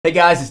Hey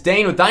guys, it's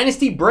Dane with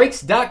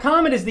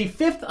DynastyBreaks.com. It is the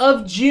 5th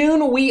of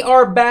June. We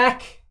are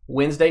back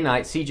Wednesday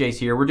night. CJ's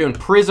here. We're doing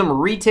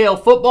Prizm Retail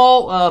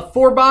Football.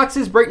 4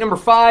 boxes. Break number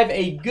 5.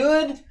 A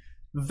good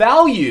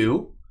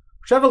value.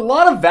 We have a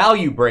lot of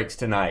value breaks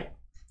tonight.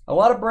 A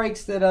lot of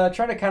breaks that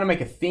try to kind of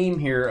make a theme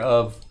here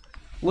of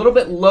a little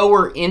bit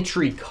lower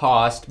entry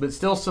cost, but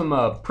still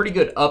some pretty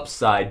good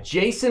upside.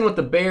 Jason with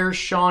the Bears,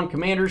 Sean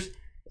Commanders.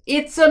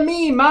 It's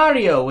me,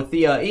 Mario, with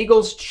the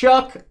Eagles,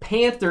 Chuck,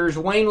 Panthers,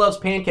 Wayne loves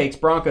pancakes,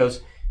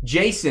 Broncos,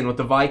 Jason with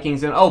the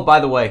Vikings, and oh, by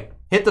the way,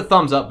 hit the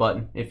thumbs up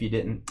button if you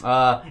didn't.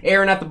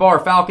 Aaron at the bar,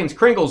 Falcons,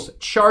 Kringles,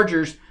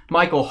 Chargers,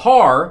 Michael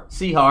Har,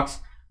 Seahawks,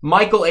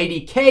 Michael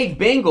ADK,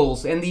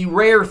 Bengals, and the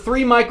rare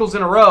 3 Michaels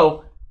in a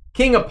row,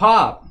 King of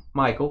Pop,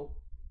 Michael.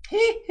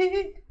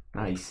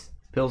 Nice.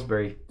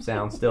 Pillsbury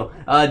sound still.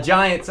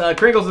 Giants,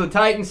 Kringles with the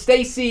Titans,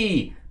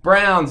 Stacy,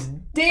 Browns,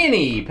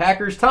 Danny,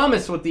 Packers,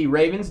 Thomas with the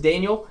Ravens,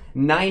 Daniel,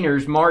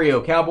 Niners,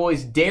 Mario,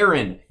 Cowboys,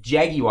 Darren,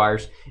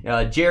 Jaguars,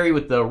 Jerry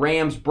with the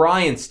Rams,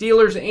 Brian,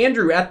 Steelers,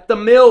 Andrew at the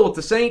Mill with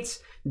the Saints,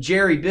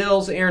 Jerry,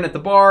 Bills, Aaron at the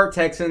bar,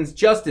 Texans,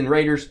 Justin,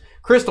 Raiders,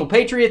 Crystal,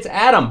 Patriots,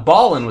 Adam,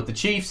 Ballin with the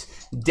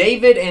Chiefs,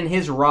 David and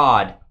his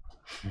rod,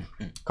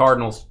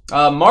 Cardinals,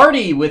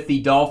 Marty with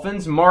the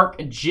Dolphins, Mark,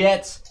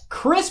 Jets,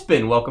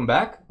 Crispin, welcome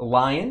back,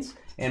 Lions,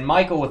 and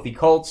Michael with the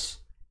Colts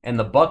and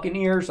the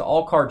Buccaneers,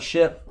 all card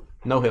ship.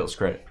 No Hills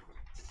credit.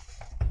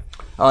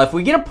 If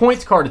we get a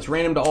points card, it's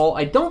random to all.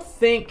 I don't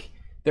think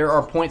there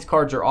are points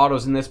cards or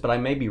autos in this, but I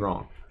may be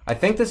wrong. I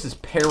think this is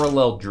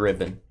parallel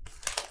driven.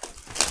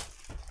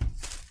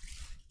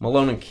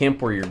 Malone and Kemp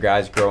were your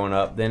guys growing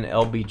up. Then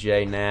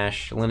LBJ,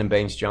 Nash, Lyndon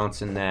Baines,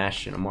 Johnson,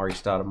 Nash, and Amari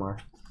Stoudemire.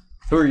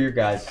 Who are your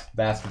guys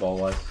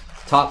basketball-wise?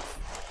 Top,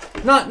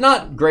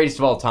 not greatest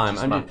of all time.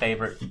 It's my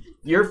favorite.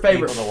 Your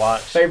favorite people to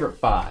watch. Favorite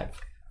 5.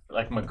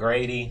 Like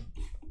McGrady,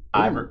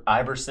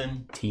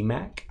 Iverson,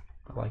 T-Mac.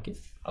 I like it.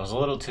 I was a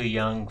little too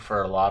young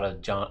for a lot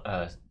of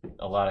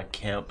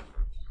Kemp.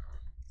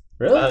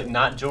 Really?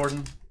 Not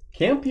Jordan.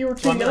 Kemp, you were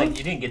too young? Like,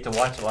 you didn't get to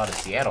watch a lot of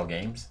Seattle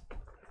games.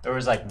 There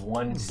was like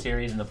one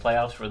series in the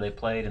playoffs where they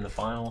played in the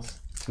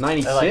finals.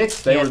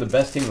 96, they were the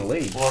best team in the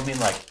league. Well, I mean,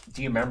 like,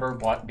 do you remember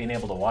being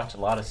able to watch a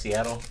lot of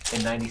Seattle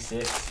in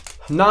 96?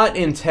 Not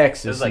in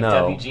Texas, it was like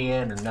no.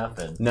 WGN or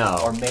nothing. No.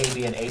 Or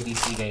maybe an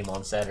ABC game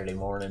on Saturday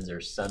mornings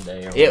or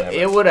Sunday or whatever.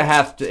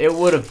 It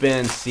would have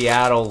been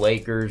Seattle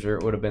Lakers, or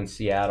it would have been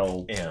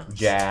Seattle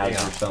Jazz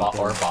or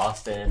something. Or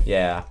Boston.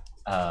 Yeah.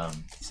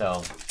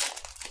 So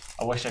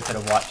I wish I could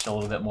have watched a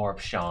little bit more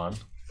of Sean.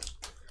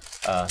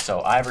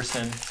 So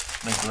Iverson,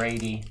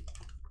 McGrady,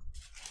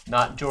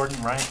 not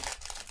Jordan, right?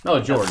 No,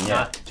 Jordan, yeah.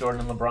 Not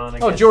Jordan and LeBron, I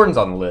guess. Oh, Jordan's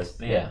on the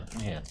list. Yeah.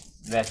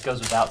 That goes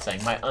without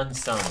saying. My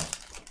unsung,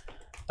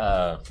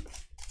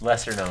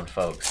 lesser-known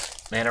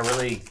folks. Man, I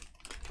really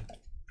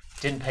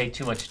didn't pay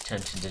too much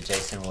attention to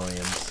Jason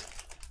Williams.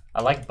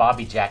 I like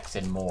Bobby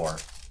Jackson more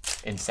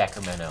in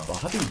Sacramento.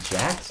 Bobby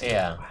Jackson?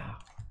 Yeah.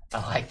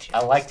 Wow.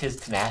 I liked his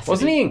tenacity.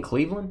 Wasn't he in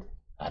Cleveland?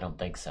 I don't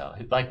think so.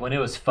 Like, when it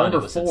was fun,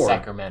 it was in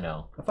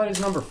Sacramento. I thought he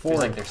was number 4. He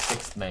was like their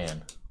 6th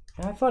man.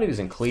 I thought he was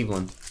in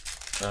Cleveland.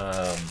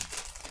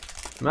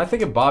 I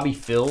think of Bobby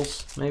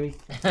Phils, maybe.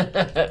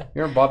 You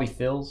remember Bobby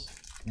Phils?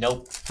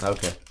 Nope.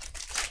 Okay.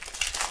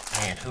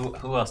 Man,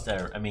 who else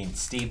there? I mean,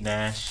 Steve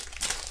Nash.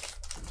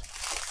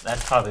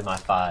 That's probably my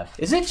 5.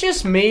 Is it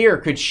just me, or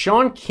could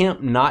Sean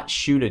Kemp not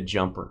shoot a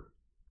jumper?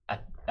 I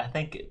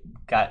think it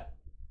got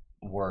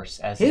worse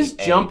as his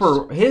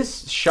jumper,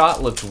 his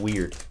shot looked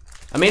weird.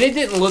 I mean, it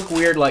didn't look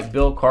weird like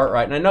Bill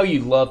Cartwright, and I know you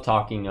love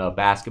talking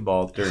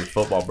basketball during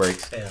football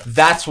breaks. Yeah.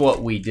 That's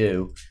what we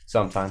do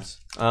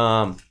sometimes.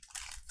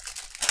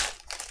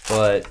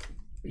 But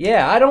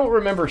yeah, I don't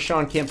remember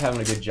Sean Kemp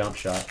having a good jump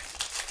shot.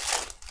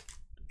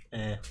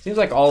 Seems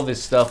like all of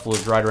his stuff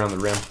was right around the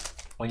rim.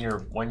 When you're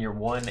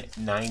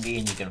 190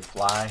 and you can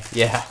fly,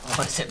 yeah,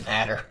 what does it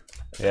matter?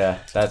 Yeah,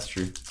 that's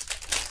true.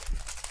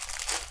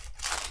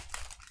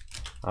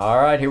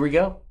 All right, here we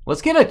go.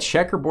 Let's get a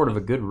checkerboard of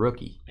a good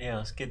rookie. Yeah,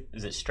 let's get.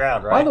 Is it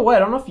Stroud, right? By the way, I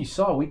don't know if you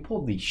saw, we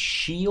pulled the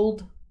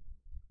Shield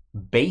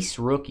base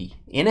rookie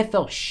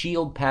NFL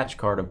Shield patch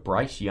card of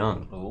Bryce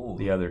Young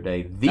the other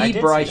day.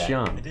 Bryce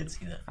Young. I did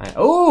see that.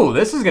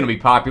 This is going to be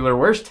popular.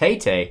 Where's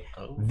Tay-Tay?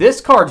 Oh.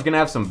 This card's going to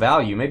have some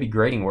value, maybe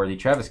grading worthy.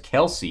 Travis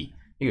Kelce.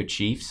 You go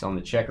Chiefs on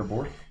the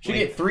checkerboard. Should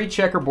get 3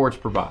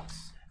 checkerboards per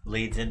box.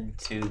 Leads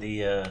into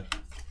the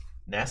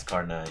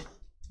NASCAR night.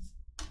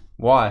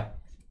 Why?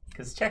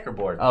 Because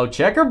checkerboard. Oh,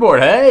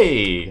 checkerboard.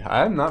 Hey,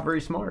 I'm not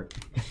very smart.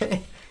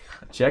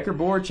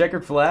 Checkerboard,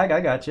 checkered flag.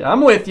 I got you.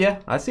 I'm with you.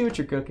 I see what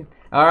you're cooking.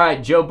 All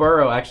right, Joe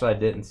Burrow. Actually, I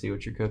didn't see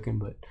what you're cooking,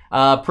 but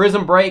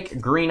Prizm Break,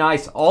 green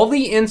ice. All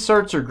the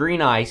inserts are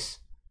green ice,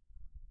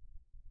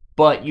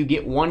 but you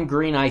get 1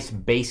 green ice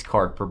base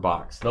card per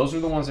box. Those are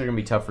the ones that are going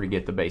to be tougher to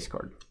get the base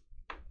card.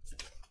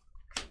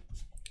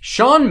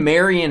 Sean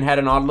Marion had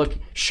an odd look.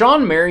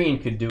 Sean Marion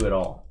could do it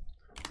all.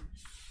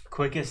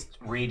 Quickest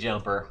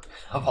re-jumper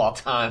of all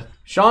time.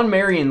 Sean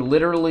Marion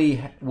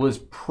literally was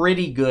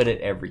pretty good at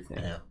everything.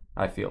 Yeah.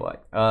 I I feel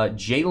like.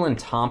 Jalen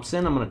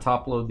Thompson. I'm going to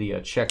top load the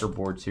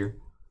checkerboards here.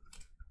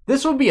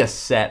 This would be a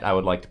set I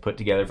would like to put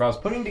together. If I was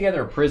putting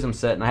together a Prizm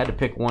set and I had to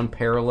pick one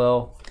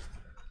parallel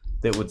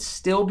that would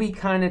still be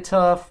kind of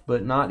tough,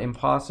 but not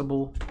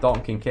impossible.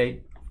 Dalton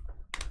Kincaid.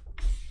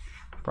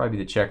 Probably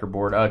the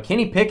checkerboard.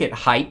 Kenny Pickett,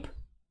 hype.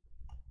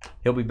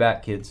 He'll be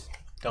back, kids.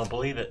 Don't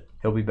believe it.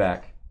 He'll be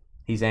back.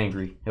 He's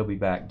angry. He'll be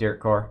back.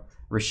 Derek Carr.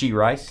 Rasheed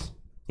Rice.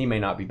 He may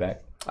not be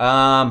back.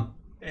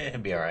 He'll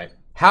be all right.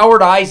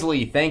 Howard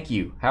Isley. Thank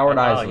you. Howard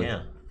Isley.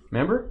 Yeah.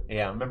 Remember?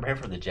 Yeah, I remember him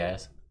for the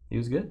Jazz. He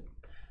was good.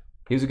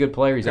 He was a good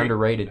player. He's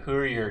underrated. Who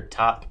are your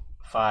top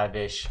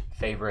 5-ish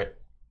favorite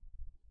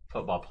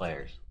football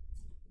players?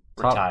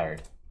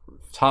 Retired.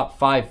 Top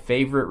 5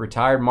 favorite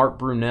retired. Mark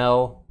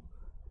Brunell.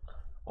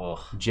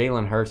 Oh.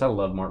 Jalen Hurts. I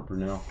love Mark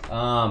Brunell.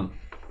 I'll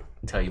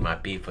tell you my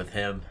beef with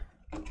him.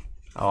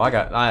 Oh,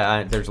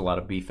 I there's a lot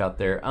of beef out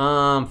there.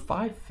 5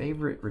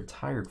 favorite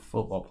retired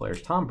football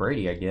players. Tom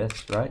Brady, I guess,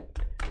 right?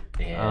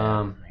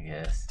 Yeah, I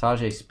guess.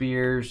 Tajay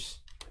Spears.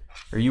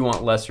 Or you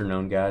want lesser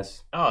known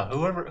guys? Oh,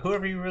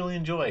 whoever you really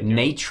enjoy.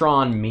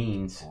 Natron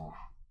Means.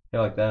 I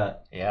like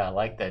that. Yeah, I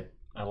like that.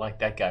 I like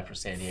that guy for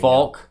San Diego.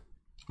 Falk.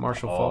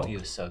 Marshall Falk. He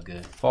was so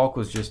good. Falk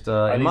was just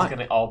Are these going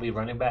to all be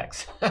running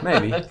backs?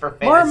 Maybe. For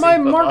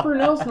Mark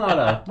Brunell's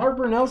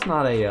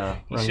not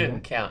a he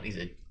shouldn't count. He's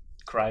a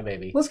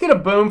crybaby. Let's get a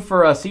boom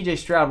for CJ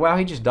Stroud. Wow,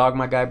 he just dogged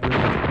my guy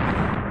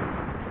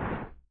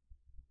Bruno.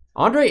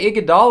 Andre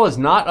Iguodala is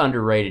not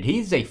underrated.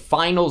 He's a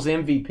Finals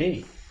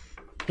MVP.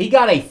 He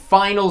got a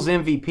Finals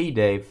MVP,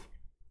 Dave.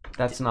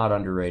 That's not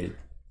underrated.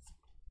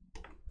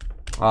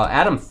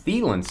 Adam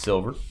Thielen,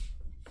 silver.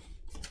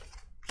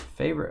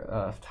 Favorite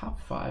top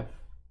 5.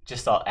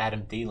 Just saw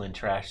Adam Thielen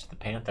trash the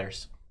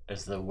Panthers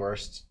as the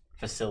worst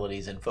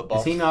facilities in football.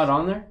 Is he not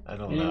on there? I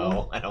don't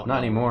know. Not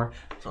anymore.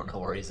 I don't know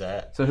where he's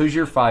at. So who's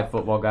your 5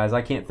 football guys?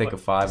 I can't think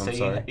of 5. I'm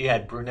sorry. You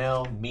had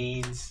Brunell,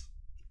 Means.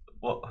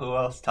 Who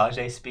else?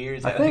 Tajay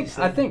Spears.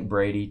 I think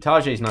Brady.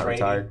 Tajay's not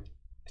retired.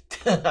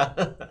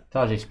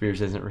 Tajay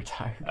Spears isn't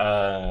retired.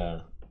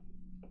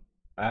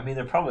 I mean,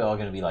 they're probably all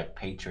going to be like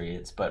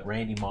Patriots, but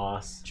Randy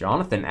Moss.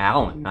 Jonathan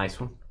Allen. Nice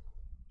one.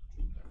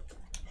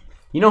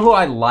 You know who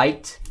I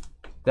liked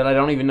that I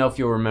don't even know if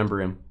you'll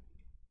remember him?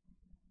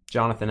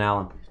 Jonathan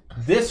Allen.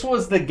 This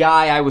was the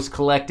guy I was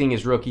collecting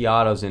his rookie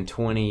autos in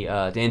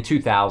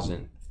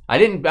 2000. I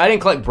didn't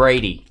collect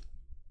Brady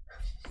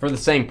for the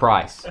same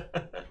price.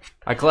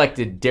 I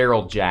collected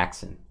Daryl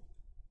Jackson.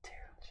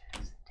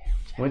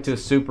 Went to a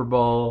Super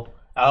Bowl.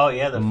 Oh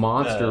yeah, the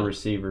monster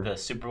receiver. The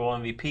Super Bowl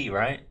MVP,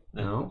 right?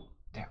 No.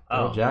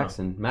 Daryl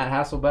Jackson. Matt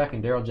Hasselbeck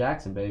and Daryl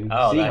Jackson, baby.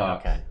 Oh, Seahawks.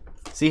 Okay.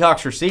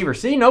 Seahawks receiver.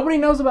 See, nobody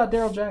knows about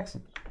Daryl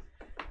Jackson.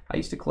 I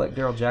used to collect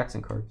Daryl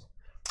Jackson cards.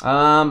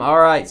 All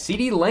right.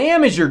 CD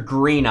Lamb is your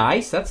green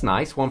ice. That's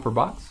nice. 1 per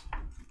box. A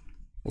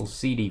little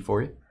CD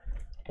for you.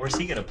 Where's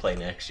he gonna play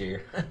next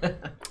year?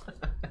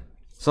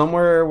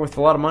 Somewhere with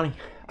a lot of money.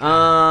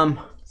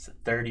 It's a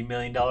 $30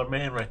 million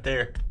man right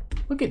there.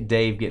 Look at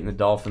Dave getting the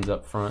Dolphins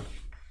up front.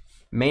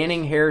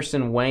 Manning,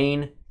 Harrison,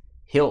 Wayne,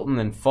 Hilton,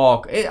 and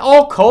Falk.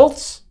 All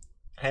Colts?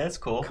 Hey, that's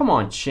cool. Come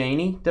on,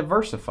 Cheney.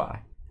 Diversify.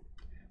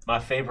 My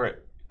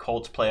favorite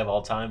Colts play of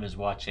all time is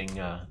watching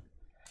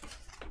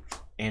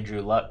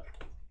Andrew Luck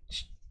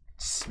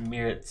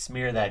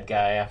smear that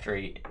guy after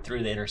he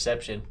threw the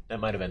interception.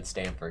 That might have been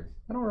Stanford.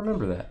 I don't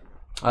remember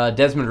that.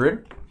 Desmond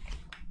Ridder?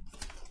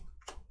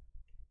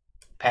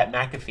 Pat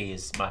McAfee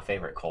is my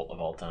favorite Colt of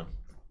all time.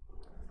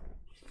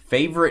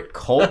 Favorite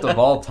Colt of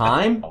all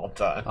time? All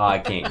time. Oh, I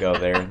can't go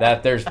there.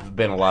 There's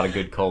been a lot of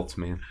good Colts,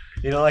 man.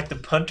 You don't like the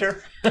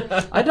punter?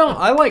 I don't.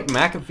 I like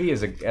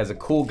McAfee as a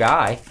cool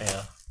guy.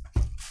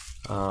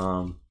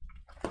 Yeah.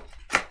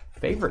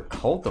 Favorite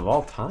Colt of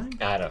all time?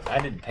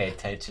 I didn't pay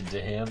attention to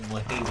him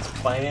when he was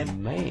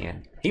playing.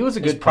 Man, he was a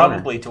good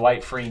probably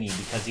Dwight Freeney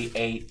because he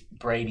ate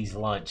Brady's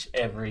lunch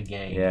every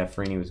game. Yeah,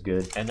 Freeney was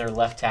good. And their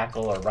left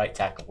tackle or right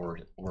tackle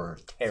were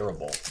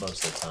terrible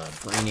most of the time.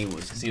 Freeney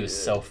was because he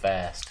was so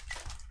fast.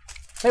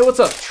 Hey,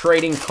 what's up,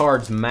 Trading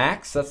Cards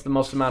Max? That's the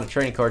most amount of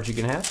trading cards you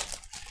can have.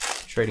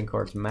 Trading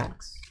Cards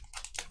Max.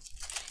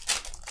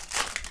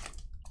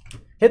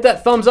 Hit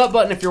that thumbs up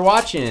button if you're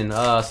watching.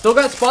 Still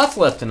got spots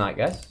left tonight,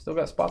 guys. Still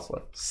got spots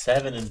left.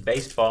 7 in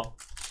baseball.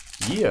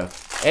 Yeah.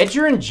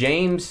 Edger and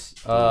James.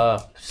 So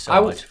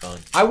much fun.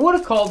 I would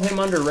have called him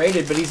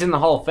underrated, but he's in the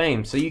Hall of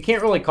Fame, so you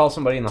can't really call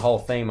somebody in the Hall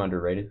of Fame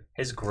underrated.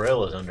 His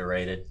grill is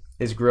underrated.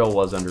 His grill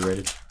was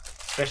underrated.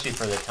 Especially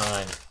for the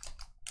time.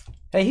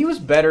 Hey, he was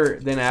better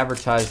than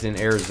advertised in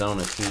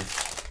Arizona, too.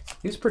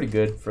 He was pretty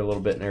good for a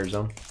little bit in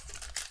Arizona.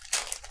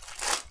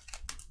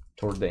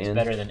 Toward the end.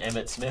 Better than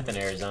Emmitt Smith in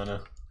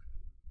Arizona.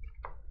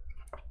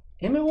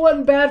 Emmett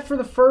wasn't bad for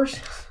the first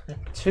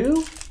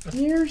 2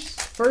 years?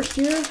 First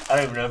year? I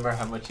don't even remember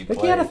how much he played.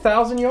 I think he had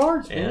 1,000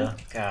 yards, man. Yeah,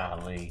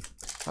 golly.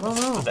 I don't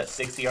know. Was that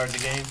 60 yards a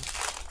game?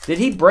 Did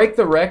he break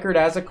the record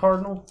as a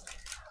Cardinal?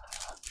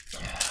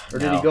 Or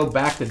did he go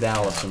back to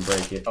Dallas and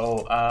break it?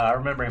 Oh, I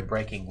remember him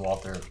breaking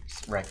Walter's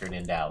record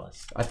in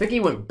Dallas. I think he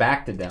went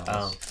back to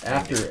Dallas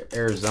after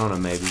Arizona,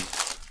 maybe.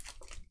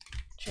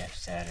 Jeff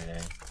Saturday.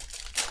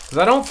 Because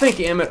I don't think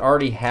Emmett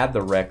already had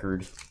the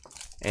record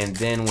and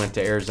then went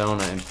to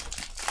Arizona. And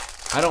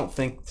I don't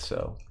think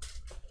so.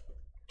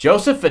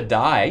 Joseph Adai.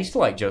 I used to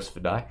like Joseph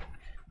Adai.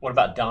 What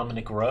about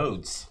Dominic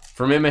Rhodes?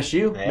 From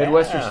MSU, Yeah,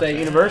 Midwestern State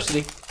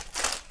University.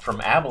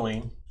 From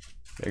Abilene.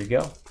 There you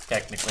go.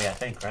 Technically, I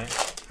think, right?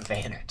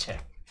 Vandercheck.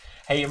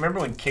 Hey, you remember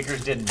when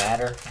kickers didn't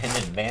matter and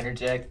then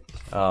Vandercheck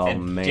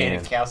and man.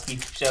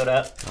 Janikowski showed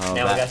up? Now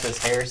we got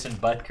this Harrison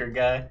Butker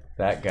guy.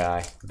 That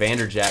guy.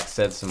 Vanderjack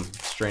said some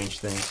strange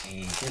things.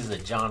 He's the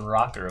John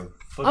Rocker of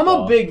football.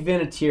 I'm a big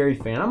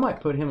Vinatieri fan. I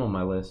might put him on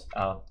my list.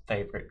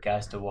 Favorite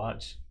guys to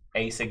watch.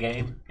 Ace a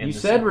game. You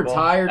said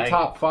retired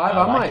top 5.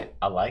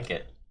 I like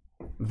it.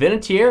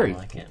 Vinatieri. I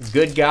like it.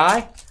 Good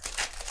guy.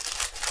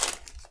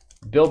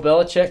 Bill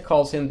Belichick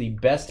calls him the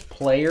best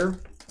player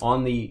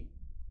on the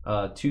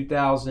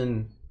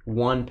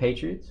 2001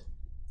 Patriots.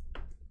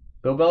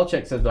 Bill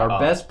Belichick says our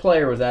best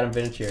player was Adam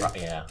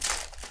Vinatieri. Yeah.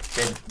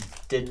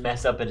 Didn't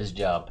mess up at his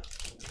job.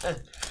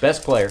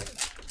 Best player.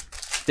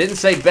 Didn't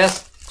say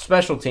best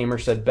special teamer,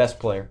 said best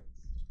player.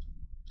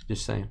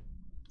 Just saying.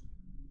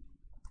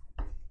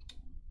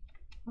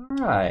 All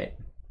right.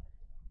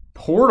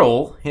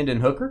 Portal,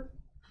 Hendon Hooker.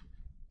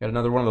 Got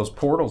another one of those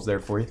portals there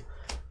for you.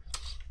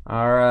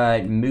 All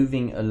right,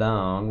 moving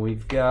along.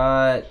 We've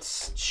got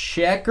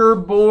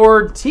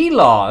Checkerboard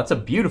T-Law. That's a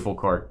beautiful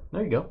card.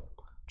 There you go.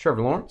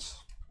 Trevor Lawrence.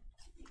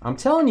 I'm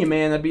telling you,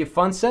 man, that'd be a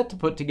fun set to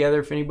put together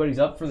if anybody's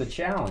up for the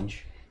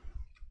challenge.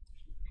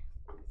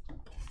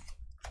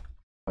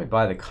 Probably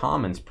buy the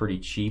commons pretty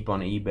cheap on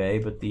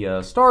eBay, but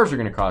the stars are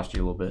going to cost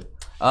you a little bit.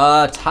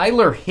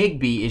 Tyler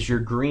Higbee is your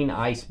green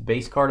ice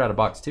base card out of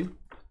box 2.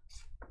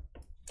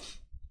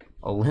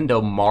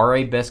 Olindo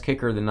Mare, best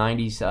kicker of the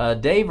 90s.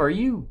 Dave, are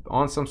you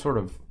on some sort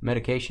of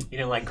medication? You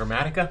didn't like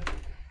Grammatica?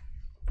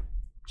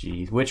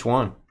 Jeez, which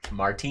one?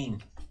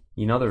 Martine.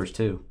 You know there was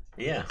 2.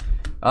 Yeah.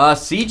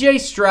 CJ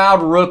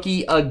Stroud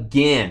rookie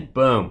again.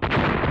 Boom.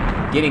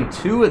 Getting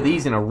 2 of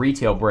these in a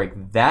retail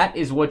break. That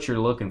is what you're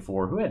looking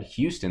for. Who had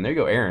Houston? There you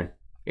go, Aaron.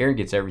 Aaron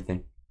gets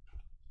everything.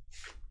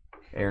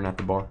 Aaron at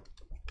the bar.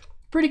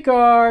 Pretty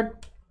card.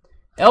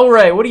 El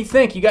Ray, what do you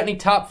think? You got any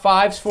top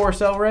 5s for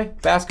us, El Ray?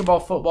 Basketball,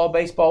 football,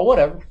 baseball,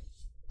 whatever.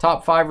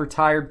 Top 5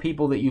 retired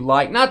people that you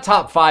like. Not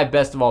top 5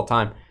 best of all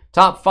time.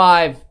 Top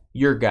 5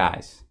 your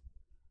guys.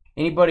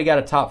 Anybody got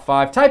a top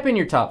 5? Type in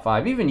your top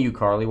 5. Even you,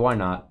 Carly. Why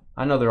not?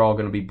 I know they're all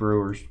going to be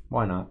Brewers.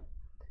 Why not?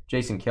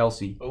 Jason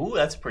Kelsey. Ooh,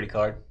 that's a pretty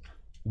card.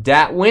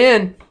 Dat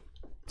win.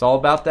 It's all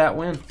about that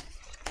win.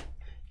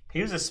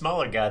 He was a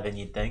smaller guy than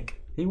you'd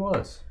think. He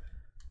was.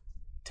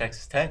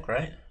 Texas Tech,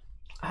 right?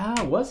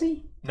 Was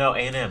he? No,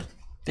 A&M.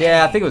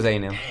 Yeah, I think it was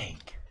A&M. Dang.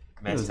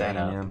 Messed that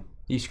up.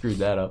 You screwed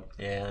that up.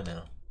 Yeah, I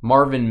know.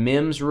 Marvin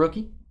Mims,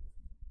 rookie.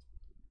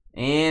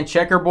 And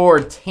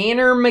checkerboard,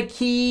 Tanner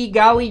McKee,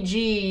 golly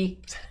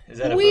gee. Is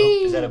that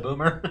a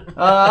boomer?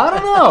 I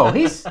don't know.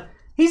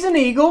 He's an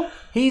Eagle.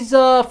 He's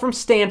from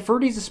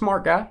Stanford. He's a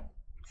smart guy.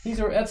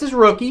 That's his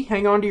rookie.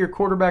 Hang on to your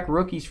quarterback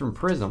rookies from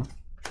Prizm,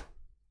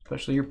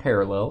 especially your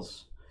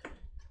parallels.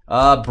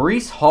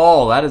 Breece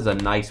Hall, that is a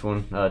nice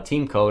one.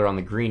 Team color on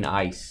the green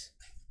ice.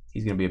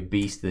 He's going to be a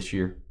beast this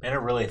year. And I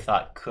really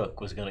thought Cook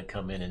was going to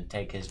come in and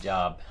take his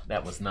job.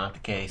 That was not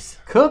the case.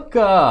 Cook,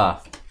 I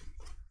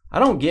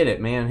don't get it,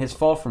 man. His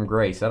fall from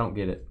grace. I don't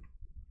get it.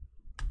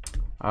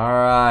 All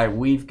right,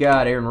 we've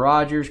got Aaron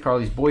Rodgers,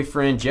 Carly's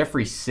boyfriend,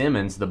 Jeffrey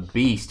Simmons, the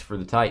beast for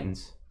the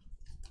Titans.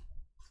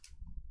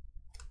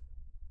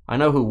 I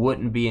know who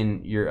wouldn't be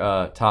in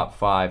your top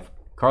 5.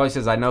 Carly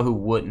says, I know who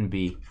wouldn't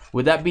be.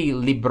 Would that be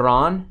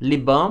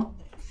LeBron?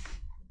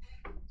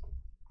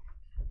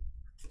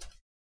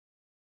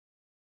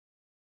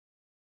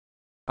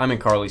 I'm in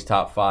Carly's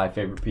top 5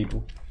 favorite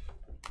people.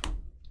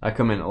 I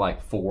come in at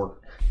like 4,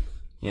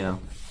 you know.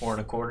 4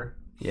 1/4?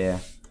 Yeah.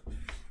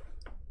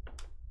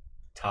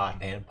 Todd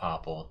Van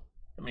Poppel.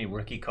 How many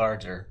rookie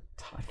cards are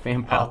Todd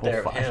Van out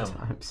there Poppel of 5 him?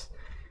 times.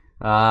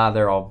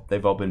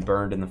 They've all been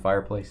burned in the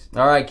fireplace.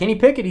 All right, Kenny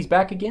Pickett, he's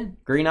back again.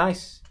 Green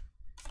ice.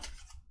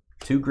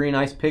 2 green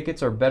ice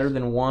Picketts are better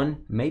than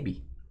 1,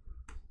 maybe.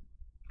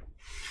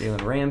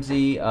 Jalen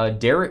Ramsey,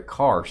 Derek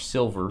Carr,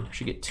 silver.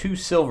 Should get 2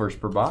 silvers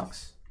per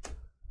box.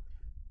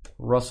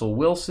 Russell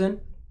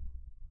Wilson.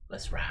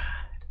 Let's ride.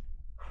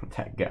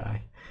 That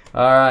guy.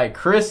 All right,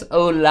 Chris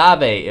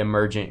Olave,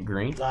 emergent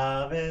green.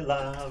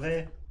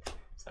 Olave.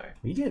 Sorry.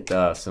 We get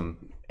some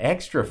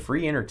extra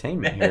free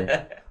entertainment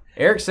here.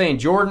 Eric's saying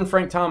Jordan,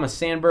 Frank Thomas,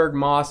 Sandberg,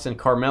 Moss, and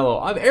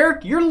Carmelo.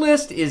 Eric, your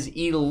list is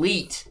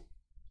elite.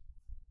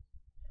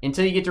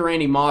 Until you get to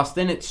Randy Moss,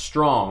 then it's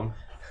strong.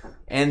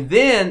 And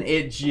then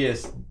it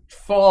just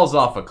falls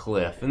off a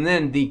cliff. And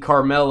then the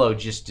Carmelo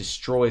just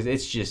destroys.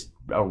 It's just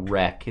a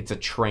wreck. It's a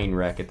train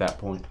wreck at that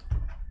point.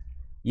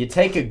 You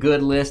take a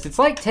good list. It's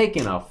like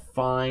taking a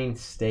fine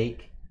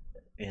steak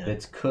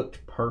that's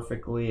cooked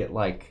perfectly at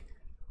like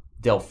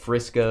Del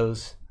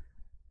Frisco's.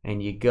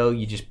 And you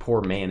just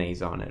pour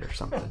mayonnaise on it or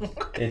something.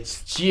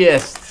 It's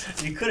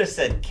just... You could have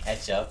said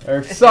ketchup.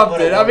 Or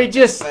something. I mean,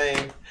 just...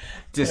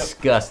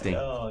 Disgusting.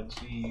 Oh,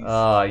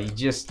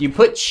 jeez. You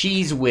put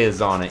cheese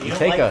whiz on it. You don't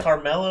take like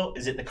Carmelo?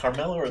 Is it the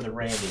Carmelo or the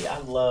Randy? I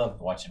love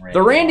watching Randy.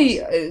 The Randy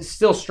is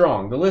still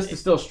strong. The list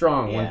is still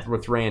strong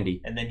with Randy.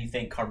 And then you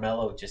think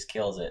Carmelo just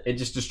kills it. It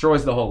just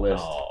destroys the whole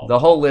list. Oh, the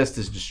whole list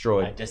is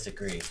destroyed. I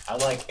disagree. I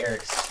like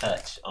Eric's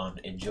touch on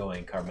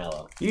enjoying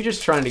Carmelo. You're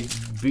just trying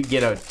to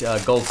get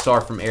a gold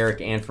star from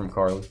Eric and from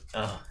Carly.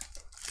 Oh.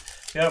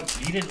 You know,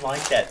 you didn't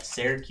like that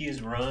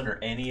Syracuse run or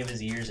any of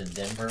his years in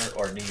Denver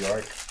or New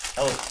York?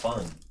 That was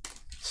fun.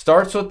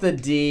 Starts with the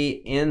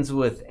D, ends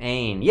with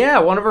Ain. Yeah,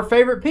 one of our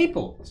favorite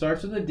people.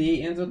 Starts with a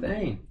D, ends with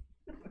Ain.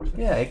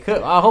 Yeah, it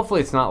could.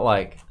 Hopefully it's not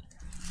like,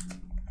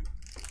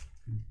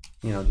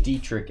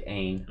 Dietrich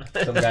Ain.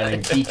 Some guy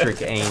named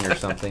Dietrich Ain or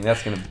something.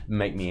 That's going to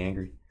make me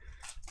angry.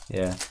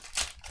 Yeah.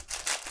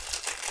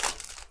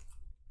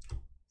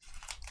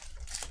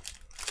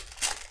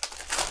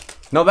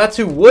 No, that's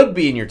who would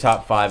be in your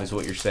top 5 is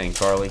what you're saying,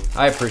 Carly.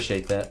 I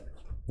appreciate that.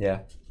 Yeah.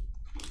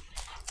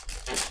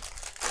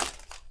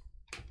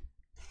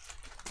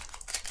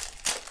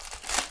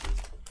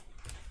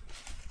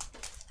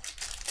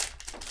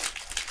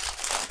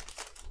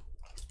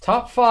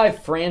 Top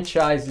 5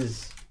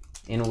 franchises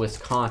in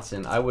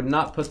Wisconsin. I would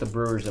not put the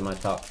Brewers in my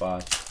top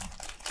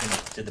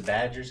 5. Did the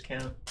Badgers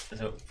count as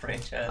a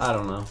franchise? I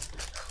don't know.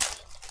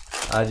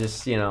 I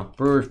just,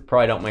 Brewers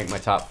probably don't make my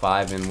top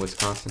 5 in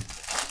Wisconsin.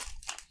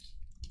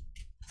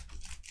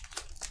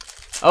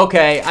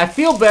 Okay, I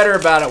feel better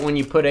about it when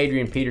you put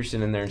Adrian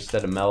Peterson in there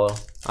instead of Melo.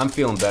 I'm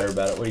feeling better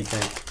about it. What do you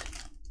think?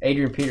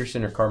 Adrian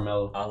Peterson or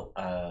Carmelo?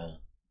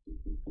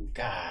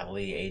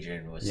 Golly,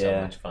 Adrian was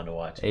so much fun to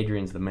watch.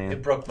 Adrian's the man.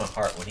 It broke my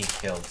heart when he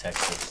killed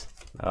Texas.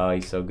 Oh,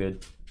 he's so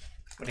good.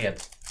 What do you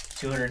have?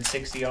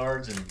 260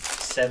 yards and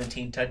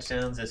 17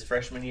 touchdowns his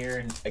freshman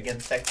year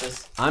against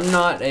Texas? I'm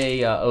not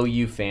a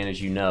OU fan,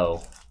 as you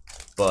know,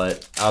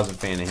 but I was a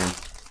fan of him.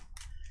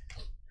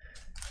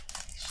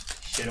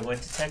 Should have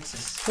went to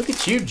Texas. Look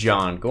at you,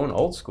 John, going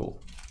old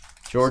school.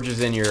 George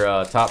is in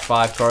your top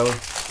 5, Carly.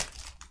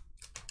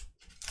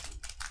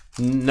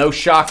 No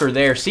shocker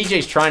there.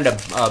 CJ's trying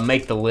to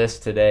make the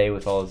list today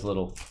with all his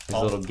little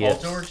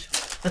gifts. Paul George?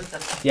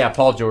 Yeah,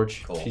 Paul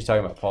George. Cool. She's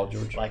talking about Paul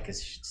George. Like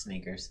his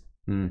sneakers.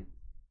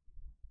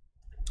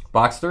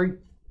 Box 3.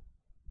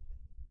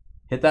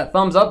 Hit that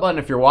thumbs up button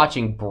if you're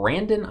watching.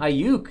 Brandon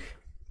Ayuk.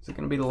 Is it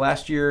going to be the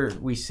last year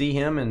we see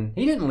him? And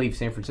he didn't leave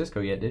San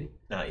Francisco yet, did he?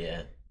 Not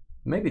yet.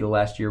 Maybe the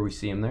last year we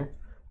see him there.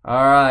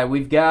 All right,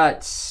 we've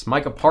got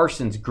Micah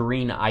Parsons,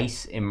 Green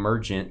Ice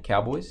Emergent,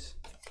 Cowboys.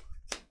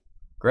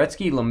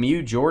 Gretzky,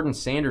 Lemieux, Jordan,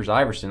 Sanders,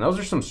 Iverson. Those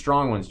are some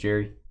strong ones,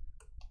 Jerry.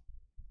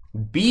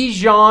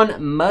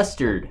 Bijan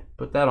Mustard.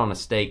 Put that on a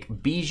steak.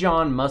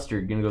 Bijan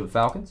Mustard. Gonna go to the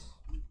Falcons.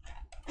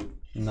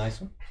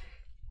 Nice one.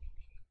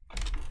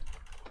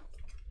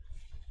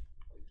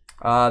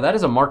 That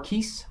is a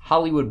Marquise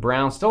Hollywood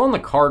Brown. Still on the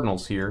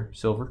Cardinals here.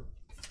 Silver.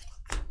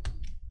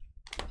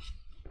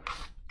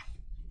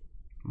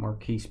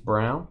 Marquise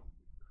Brown.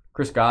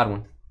 Chris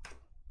Godwin.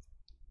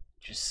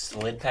 Just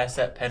slid past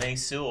that Penei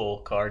Sewell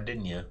card,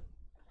 didn't you?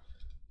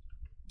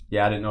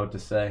 Yeah, I didn't know what to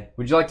say.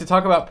 Would you like to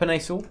talk about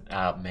Penei Sewell?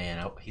 Oh,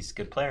 man. He's a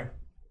good player.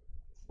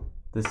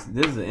 This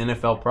is an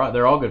NFL pro.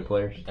 They're all good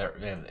players.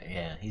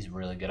 Yeah, he's a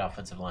really good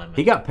offensive lineman.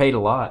 He got paid a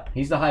lot.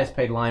 He's the highest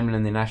paid lineman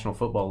in the National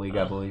Football League,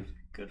 I believe.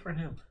 Good for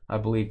him. I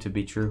believe to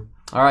be true.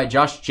 All right,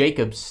 Josh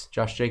Jacobs.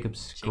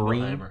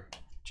 Green.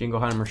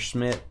 Jingleheimer,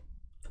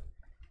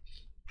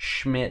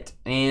 Schmidt.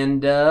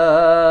 And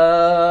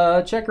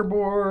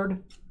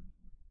checkerboard.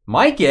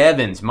 Mike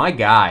Evans, my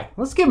guy.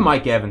 Let's give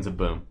Mike Evans a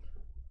boom.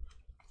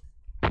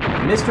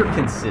 Mr.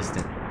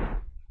 Consistent.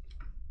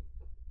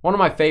 One of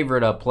my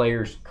favorite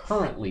players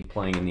currently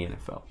playing in the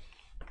NFL.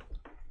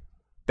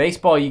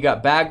 Baseball, you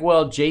got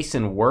Bagwell,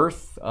 Jason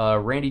Worth,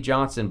 Randy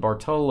Johnson,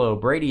 Bartolo,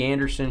 Brady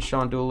Anderson,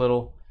 Sean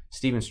Doolittle,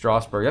 Steven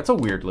Strasburg. That's a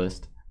weird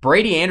list.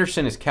 Brady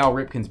Anderson is Cal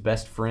Ripken's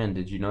best friend.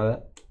 Did you know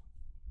that?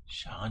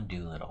 Sean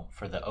Doolittle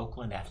for the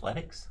Oakland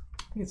Athletics?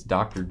 I think it's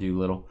Dr.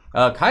 Doolittle.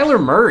 Kyler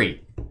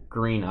Murray,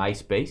 green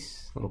ice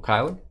base. Little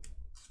Kyler.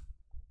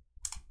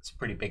 It's a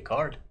pretty big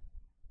card.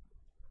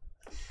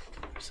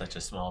 Such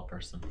a small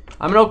person.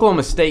 I'm an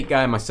Oklahoma State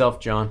guy myself,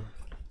 John.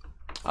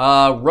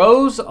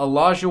 Rose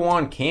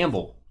Olajuwon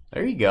Campbell.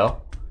 There you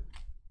go.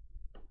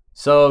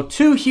 So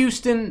 2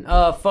 Houston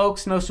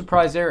folks, no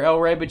surprise there, El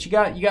Ray, but you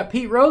got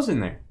Pete Rose in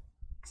there.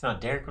 It's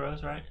not Derrick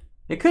Rose, right?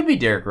 It could be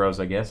Derrick Rose,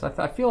 I guess.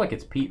 I feel like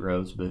it's Pete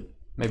Rose, but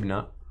maybe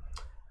not.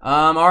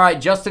 All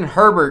right, Justin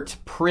Herbert,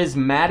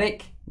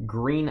 Prismatic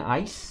Green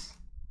Ice,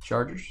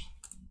 Chargers.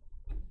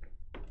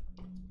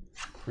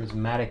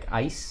 Prismatic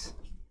Ice.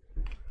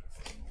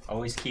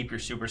 Always keep your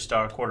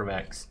superstar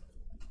quarterbacks.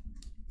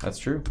 That's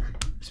true.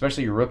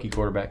 Especially your rookie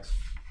quarterbacks.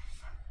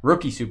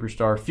 Rookie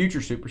superstar,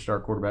 future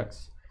superstar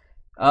quarterbacks.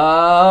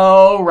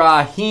 Oh,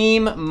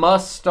 Raheem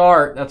must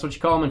start. That's what you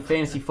call him in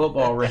fantasy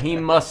football.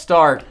 Raheem must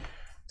start.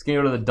 It's going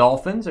to go to the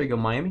Dolphins. There you go,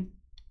 Miami.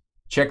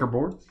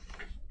 Checkerboard.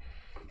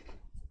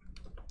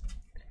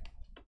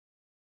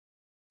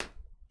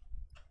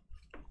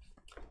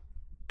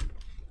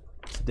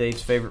 It's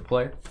Dave's favorite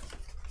player.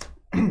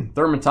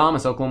 Thurman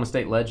Thomas, Oklahoma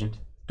State legend.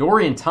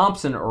 Dorian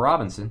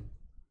Thompson-Robinson.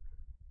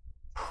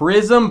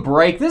 Prizm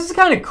break. This is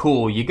kind of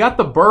cool. You got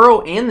the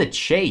Burrow and the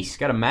Chase.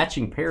 Got a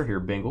matching pair here,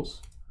 Bengals.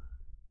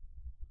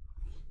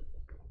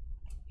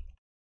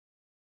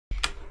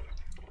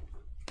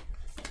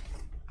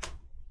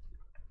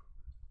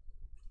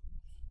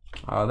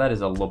 That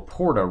is a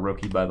Laporta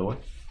rookie, by the way.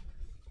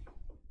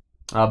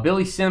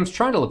 Billy Sims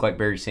trying to look like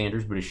Barry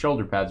Sanders, but his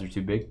shoulder pads are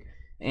too big.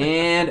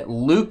 And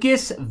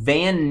Lucas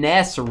Van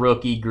Ness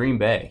rookie, Green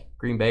Bay.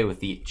 Green Bay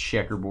with the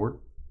checkerboard.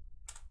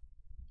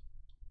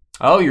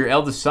 Oh, your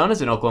eldest son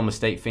is an Oklahoma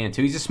State fan,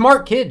 too. He's a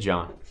smart kid,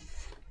 John.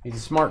 He's a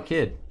smart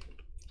kid.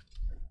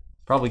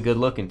 Probably good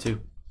looking,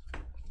 too.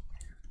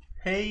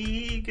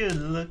 Hey, good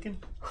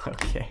looking.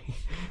 Okay.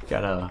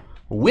 Got a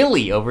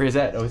Willie over. Is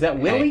that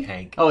Willie?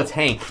 Hank. Oh, it's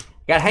Hank.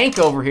 Got Hank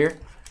over here.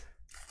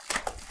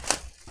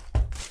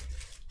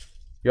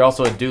 You're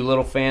also a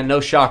Doolittle fan. No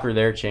shocker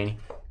there, Cheney.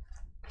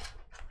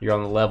 You're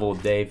on the level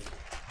with Dave.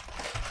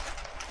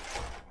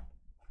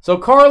 So,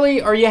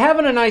 Carly, are you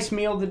having a nice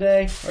meal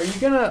today? Are you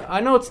gonna?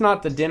 I know it's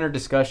not the dinner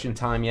discussion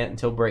time yet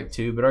until break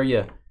 2, but are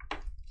you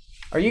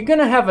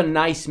gonna have a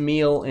nice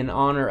meal in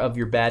honor of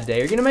your bad day?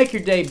 Are you gonna make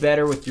your day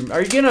better with your?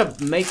 Are you gonna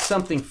make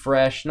something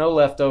fresh? No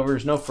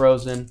leftovers, no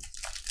frozen.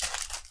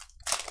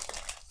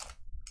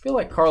 I feel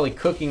like Carly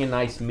cooking a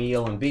nice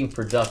meal and being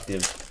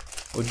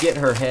productive would get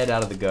her head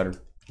out of the gutter.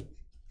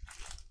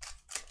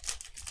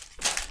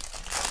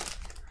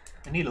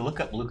 I need to look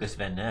up Lucas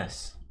Van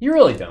Ness. You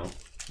really don't.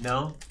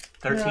 No?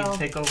 13th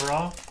pick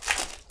overall?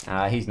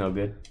 He's no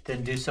good.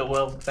 Didn't do so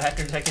well with the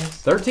Packers, I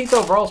guess? 13th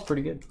overall is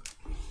pretty good.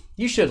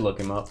 You should look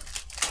him up.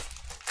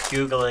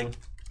 Googling.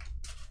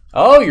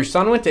 Oh, your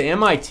son went to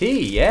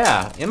MIT.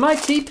 Yeah.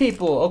 MIT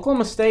people.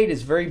 Oklahoma State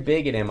is very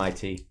big at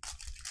MIT.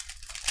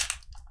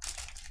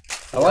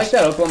 I like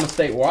that Oklahoma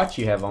State watch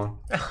you have on.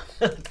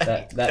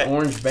 that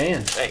orange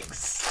band.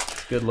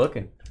 Thanks. Good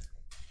looking.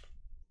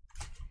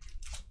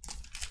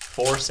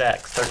 4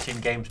 sacks,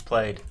 13 games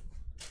played.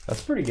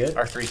 That's pretty good.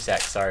 Or 3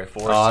 sacks, sorry.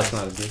 4 Oh, sacks.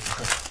 that's not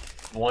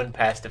as good. 1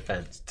 pass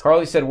defense.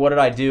 Carly said, what did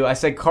I do? I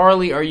said,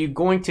 Carly, are you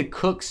going to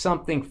cook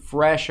something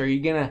fresh? Are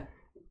you going to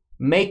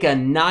make a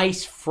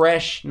nice,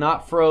 fresh,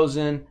 not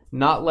frozen,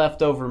 not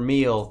leftover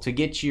meal to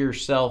get your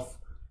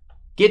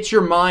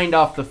mind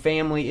off the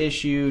family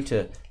issue,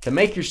 to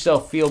make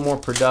yourself feel more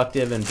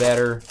productive and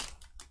better,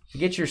 to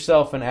get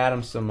yourself and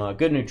Adam some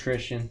good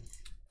nutrition?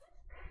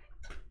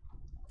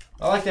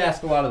 I like to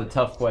ask a lot of the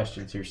tough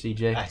questions here,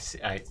 CJ.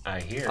 I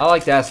hear. I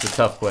like to ask the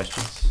tough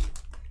questions.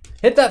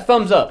 Hit that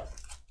thumbs up.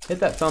 Hit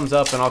that thumbs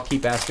up, and I'll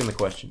keep asking the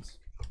questions.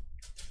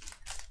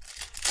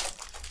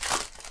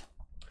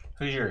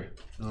 Who's your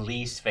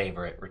least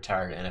favorite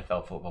retired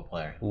NFL football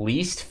player?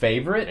 Least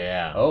favorite?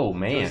 Yeah. Oh,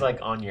 man. Who's like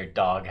on your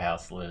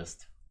doghouse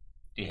list?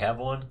 Do you have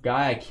one?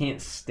 Guy I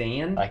can't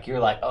stand? Like you're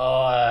like,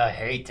 oh, I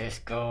hate this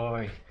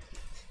guy.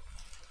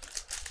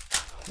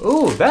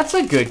 Ooh, that's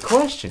a good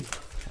question.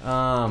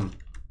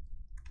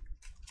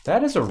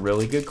 That is a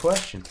really good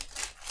question.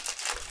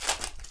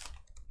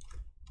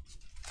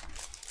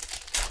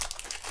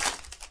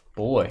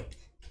 Boy.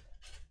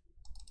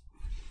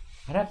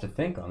 I'd have to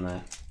think on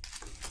that.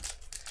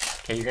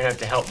 Okay, you're going to have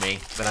to help me,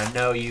 but I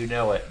know you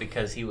know it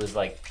because he was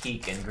like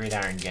peak in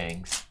Gridiron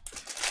Gangs.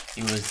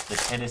 He was the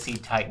Tennessee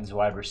Titans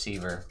wide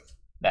receiver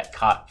that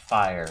caught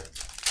fire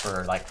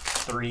for like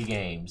 3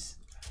 games,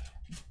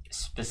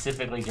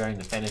 specifically during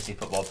the fantasy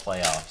football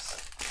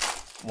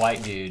playoffs.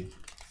 White dude.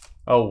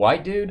 Oh,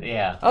 white dude?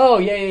 Yeah. Oh,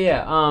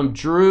 yeah.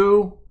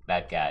 Drew.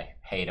 That guy.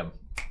 Hate him.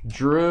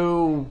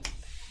 Drew.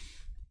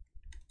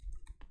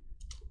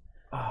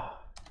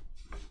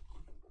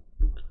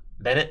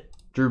 Bennett.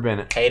 Drew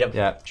Bennett. Hate him.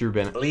 Yeah, Drew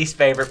Bennett. Least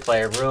favorite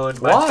player.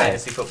 Ruined my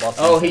fantasy football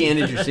season. Oh, he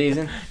ended your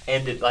season?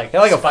 Ended like,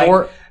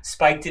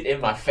 spiked it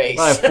in my face.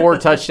 Like a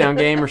 4-touchdown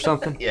game or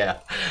something? Yeah.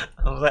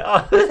 I was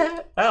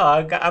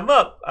like, I'm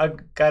up. I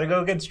got to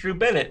go against Drew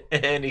Bennett.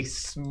 And he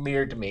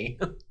smeared me.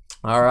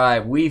 All right,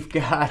 we've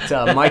got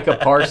Micah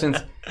Parsons.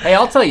 Hey,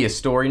 I'll tell you a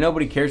story.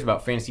 Nobody cares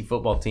about fantasy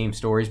football team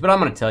stories, but I'm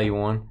going to tell you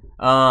one.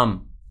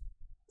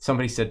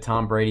 Somebody said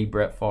Tom Brady,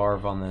 Brett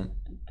Favre on the...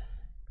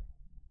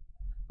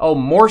 Oh,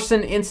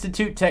 Morrison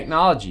Institute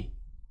Technology.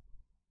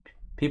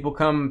 People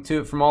come to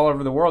it from all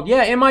over the world.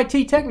 Yeah,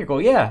 MIT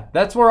Technical. Yeah,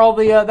 that's where all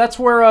the that's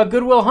where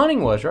Goodwill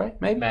Hunting was, right?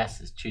 Maybe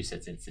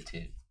Massachusetts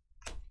Institute.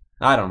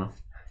 I don't know.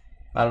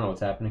 I don't know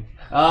what's happening.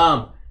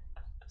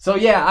 So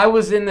yeah, I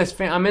was in this.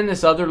 I'm in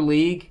this other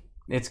league.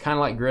 It's kind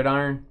of like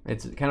Gridiron.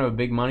 It's kind of a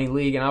big money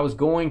league, and I was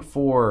going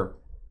for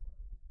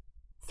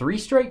 3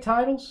 straight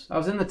titles. I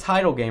was in the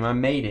title game. I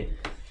made it.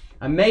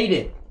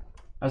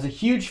 I was a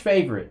huge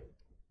favorite.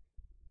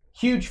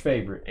 Huge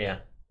favorite. Yeah.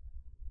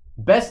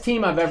 Best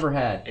team I've ever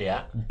had.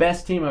 Yeah.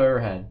 Best team I've ever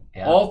had.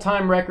 Yeah.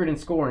 All-time record in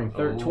scoring,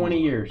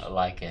 20 years. I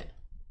like it.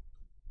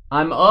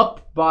 I'm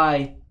up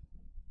by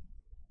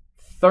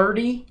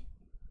 30,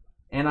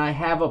 and I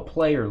have a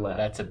player left.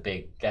 That's a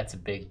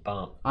big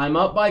bump. I'm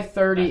up by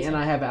 30, and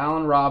I have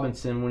Allen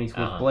Robinson when he's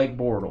with Blake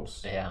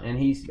Bortles. Yeah.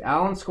 And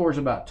Allen scores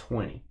about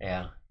 20.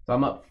 Yeah. So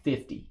I'm up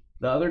 50.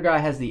 The other guy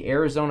has the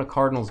Arizona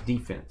Cardinals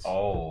defense.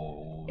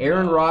 Oh.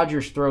 Aaron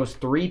Rodgers throws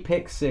 3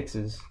 pick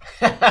sixes.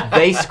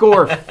 They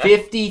score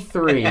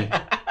 53,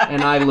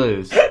 and I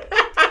lose.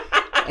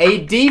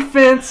 A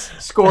defense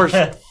scores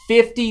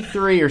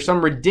 53 or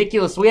some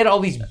ridiculous. We had all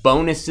these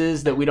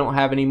bonuses that we don't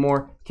have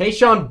anymore.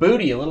 Kayshawn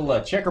Booty, a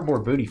little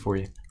checkerboard booty for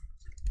you.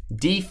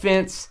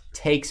 Defense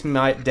takes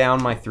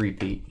down my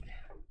three-peat.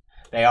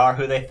 They are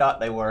who they thought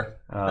they were.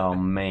 Oh,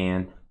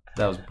 man.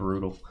 That was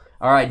brutal.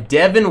 All right,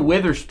 Devin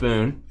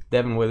Witherspoon.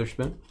 Devin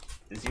Witherspoon.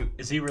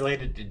 Is he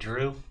related to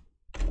Drew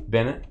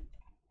Bennett?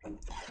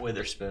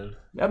 Witherspoon?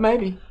 Yeah,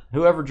 maybe.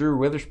 Whoever Drew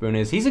Witherspoon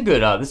is, he's a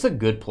good. This is a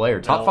good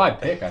player. Top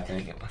 5 pick, I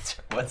think.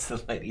 What's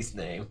the lady's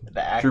name?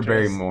 The actress. Drew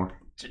Barrymore.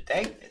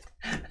 Dang it!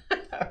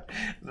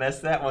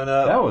 Messed that one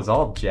up. That was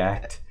all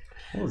jacked.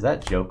 What was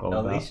that joke all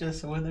about? Alicia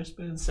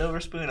Witherspoon, Silver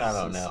Spoon. I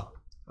don't know.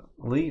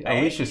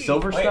 Alicia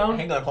Silverstone. Wait,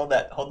 hang on. Hold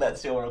that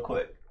still real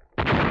quick.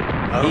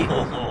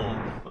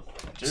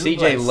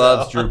 CJ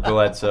loves Drew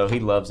Bledsoe.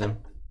 He loves him.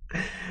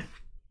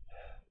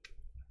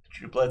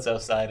 Drew Bledsoe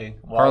sighting.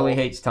 Harley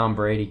hates Tom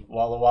Brady.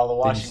 Walla Walla,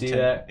 Washington. Did you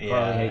see that? Yeah.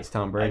 Harley hates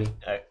Tom Brady.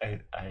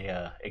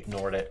 I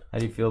ignored it. How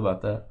do you feel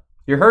about that?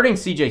 You're hurting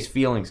CJ's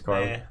feelings,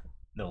 Carly.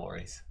 No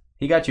worries.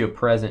 He got you a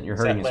present. You're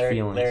hurting his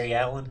feelings. Larry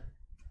Allen?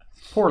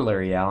 Poor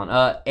Larry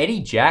Allen.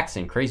 Eddie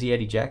Jackson. Crazy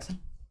Eddie Jackson.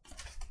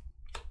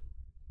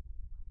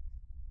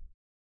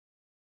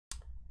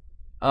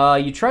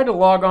 You tried to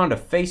log on to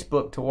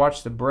Facebook to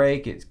watch the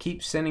break. It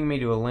keeps sending me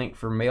to a link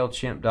for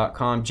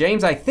MailChimp.com.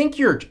 James, I think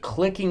you're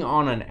clicking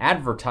on an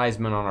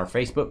advertisement on our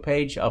Facebook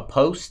page, a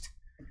post.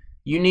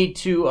 You need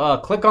to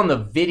click on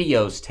the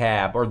videos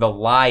tab or the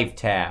live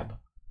tab.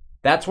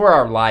 That's where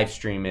our live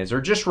stream is.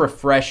 Or just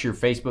refresh your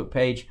Facebook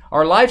page.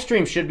 Our live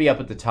stream should be up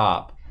at the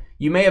top.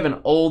 You may have an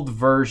old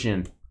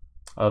version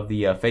of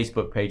the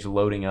Facebook page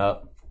loading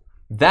up.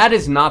 That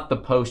is not the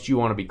post you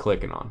want to be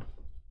clicking on.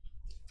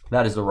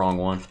 That is the wrong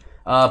one.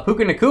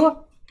 Puka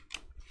Nacua.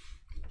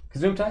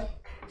 Kazumtai.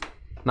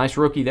 Nice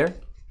rookie there.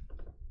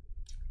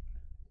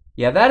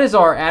 Yeah, that is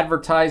our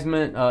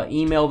advertisement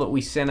email that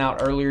we sent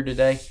out earlier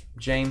today,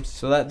 James.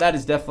 So that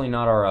is definitely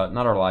not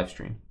our live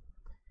stream.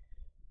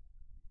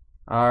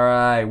 All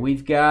right,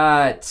 we've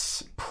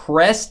got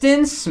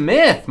Preston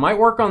Smith. Might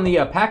work on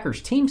the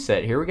Packers team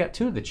set here. We got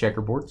 2 of the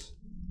checkerboards.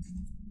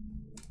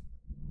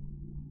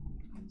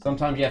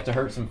 Sometimes you have to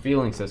hurt some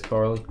feelings, says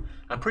Carly.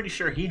 I'm pretty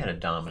sure he had a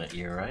dominant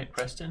year, right,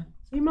 Preston?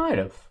 He might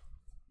have.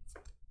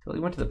 Till he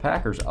went to the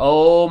Packers.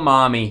 Oh,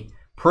 mommy.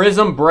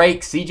 Prizm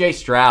Breaks, CJ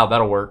Stroud.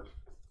 That'll work.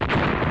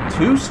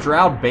 2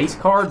 Stroud base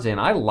cards, and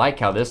I like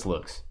how this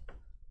looks.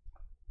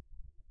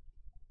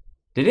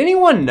 Did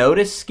anyone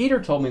notice? Skeeter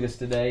told me this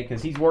today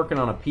because he's working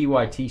on a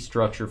PYT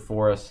structure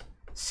for us.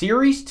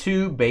 Series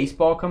 2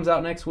 baseball comes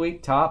out next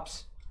week,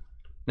 Topps.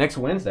 Next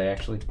Wednesday,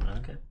 actually.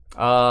 Okay.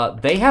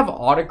 They have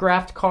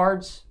autographed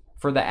cards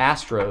for the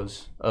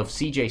Astros of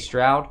CJ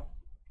Stroud,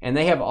 and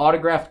they have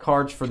autographed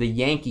cards for the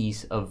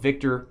Yankees of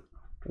Victor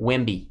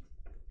Wemby.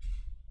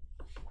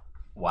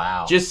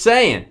 Wow. Just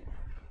saying.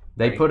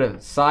 They put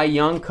a Cy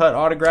Young cut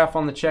autograph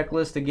on the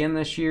checklist again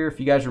this year. If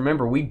you guys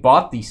remember, we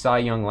bought the Cy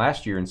Young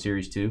last year in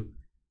Series 2.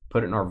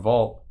 Put it in our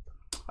vault.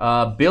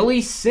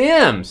 Billy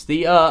Sims,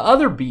 the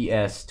other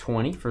BS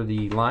 20 for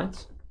the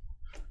Lions.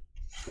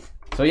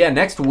 So, yeah,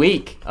 next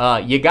week,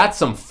 you got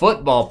some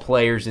football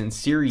players in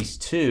Series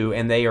 2,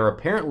 and they are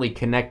apparently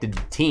connected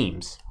to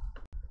teams.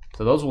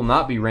 So those will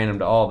not be random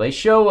to all. They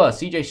show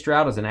C.J.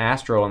 Stroud as an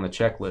Astro on the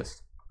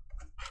checklist.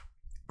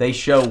 They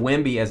show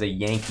Wemby as a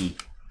Yankee.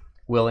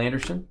 Will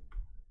Anderson.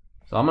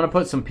 So I'm going to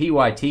put some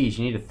PYTs.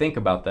 You need to think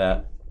about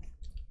that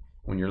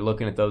when you're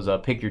looking at those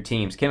pick your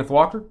teams. Kenneth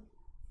Walker.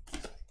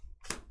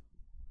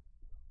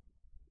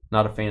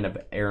 Not a fan of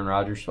Aaron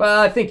Rodgers.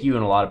 Well, I think you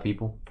and a lot of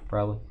people,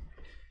 probably.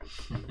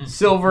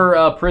 Silver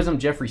Prizm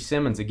Jeffrey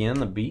Simmons again,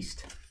 the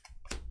beast.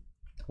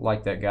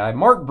 Like that guy.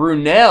 Mark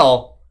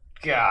Brunell.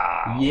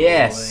 God.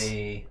 Yes.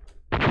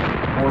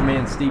 Poor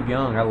man Steve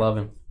Young. I love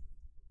him.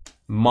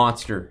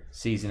 Monster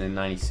season in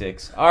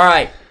 96. All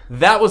right.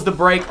 That was the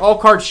break. All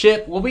cards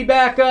ship. We'll be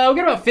back. We'll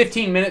get about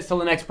 15 minutes till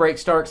the next break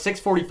starts.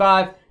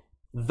 6:45.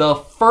 The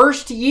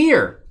first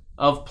year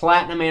of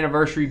Platinum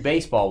Anniversary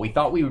Baseball. We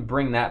thought we would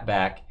bring that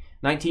back.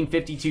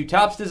 1952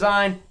 Topps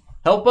design.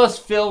 Help us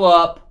fill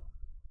up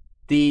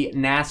the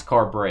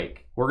NASCAR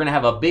break. We're going to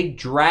have a big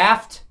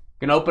draft.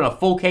 Going to open a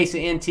full case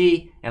of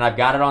NT, and I've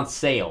got it on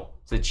sale.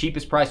 It's the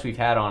cheapest price we've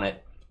had on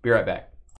it. Be right back.